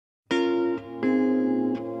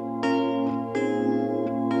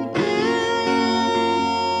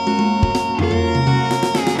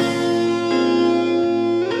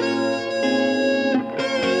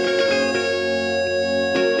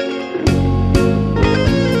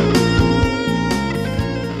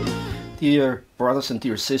Dear brothers and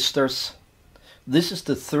dear sisters, this is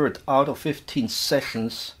the third out of 15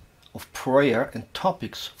 sessions of prayer and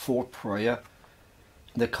topics for prayer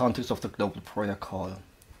in the context of the global prayer call.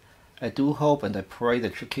 I do hope and I pray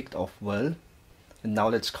that you kicked off well, and now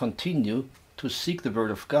let's continue to seek the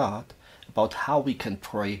Word of God about how we can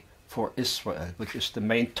pray for Israel, which is the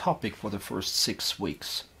main topic for the first 6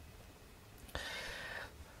 weeks.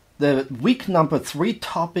 The week number 3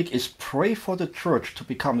 topic is pray for the church to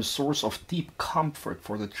become a source of deep comfort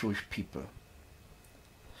for the Jewish people.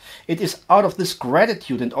 It is out of this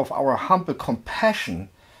gratitude and of our humble compassion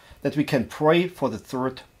that we can pray for the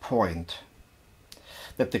third point,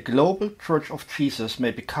 that the global Church of Jesus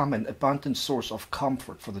may become an abundant source of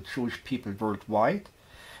comfort for the Jewish people worldwide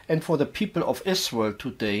and for the people of Israel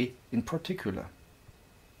today in particular.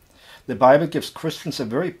 The Bible gives Christians a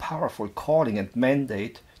very powerful calling and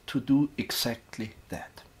mandate to do exactly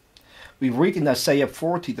that. We read in Isaiah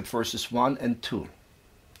 40, the verses 1 and 2.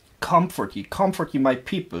 Comfort ye, my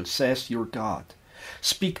people, says your God.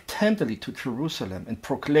 Speak tenderly to Jerusalem and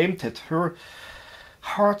proclaim that her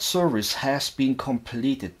hard service has been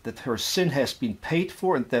completed, that her sin has been paid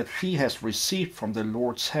for, and that she has received from the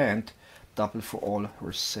Lord's hand double for all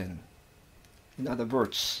her sin. In other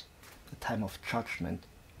words, the time of judgment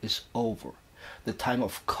is over. The time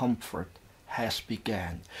of comfort has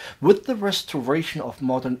begun. With the restoration of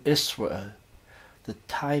modern Israel, the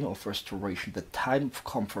time of restoration, the time of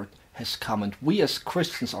comfort has come, and we as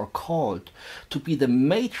Christians are called to be the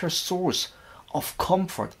major source of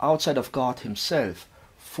comfort outside of God Himself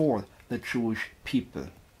for the Jewish people.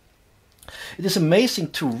 It is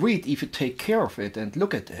amazing to read, if you take care of it and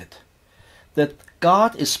look at it, that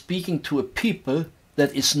God is speaking to a people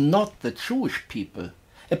that is not the Jewish people.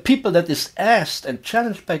 A people that is asked and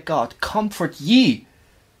challenged by God, comfort ye,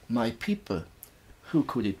 my people. Who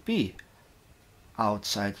could it be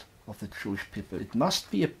outside of the Jewish people? It must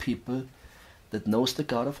be a people that knows the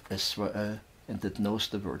God of Israel and that knows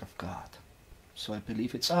the Word of God. So I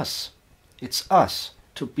believe it's us. It's us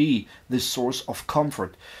to be the source of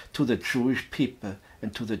comfort to the Jewish people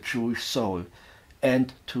and to the Jewish soul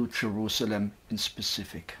and to Jerusalem in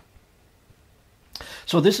specific.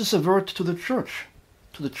 So this is a word to the church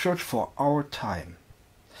for our time.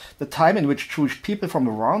 The time in which Jewish people from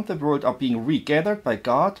around the world are being regathered by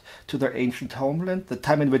God to their ancient homeland. The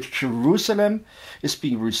time in which Jerusalem is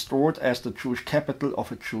being restored as the Jewish capital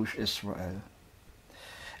of a Jewish Israel.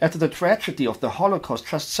 After the tragedy of the Holocaust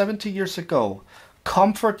just 70 years ago,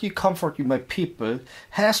 comfort ye, my people,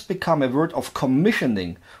 has become a word of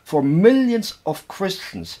commissioning for millions of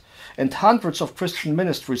Christians and hundreds of Christian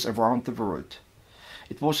ministries around the world.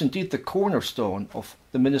 It was indeed the cornerstone of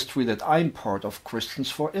the ministry that I'm part of,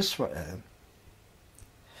 Christians for Israel.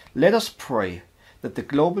 Let us pray that the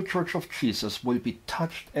global Church of Jesus will be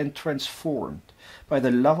touched and transformed by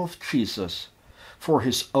the love of Jesus for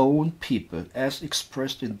His own people, as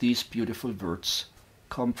expressed in these beautiful words,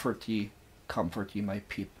 comfort ye, my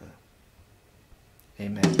people.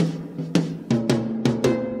 Amen.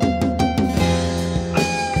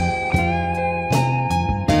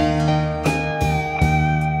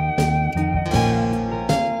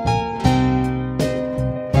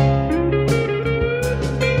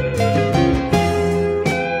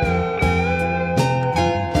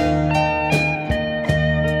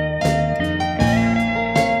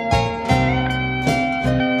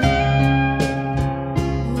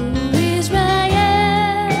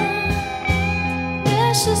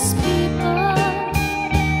 Precious people.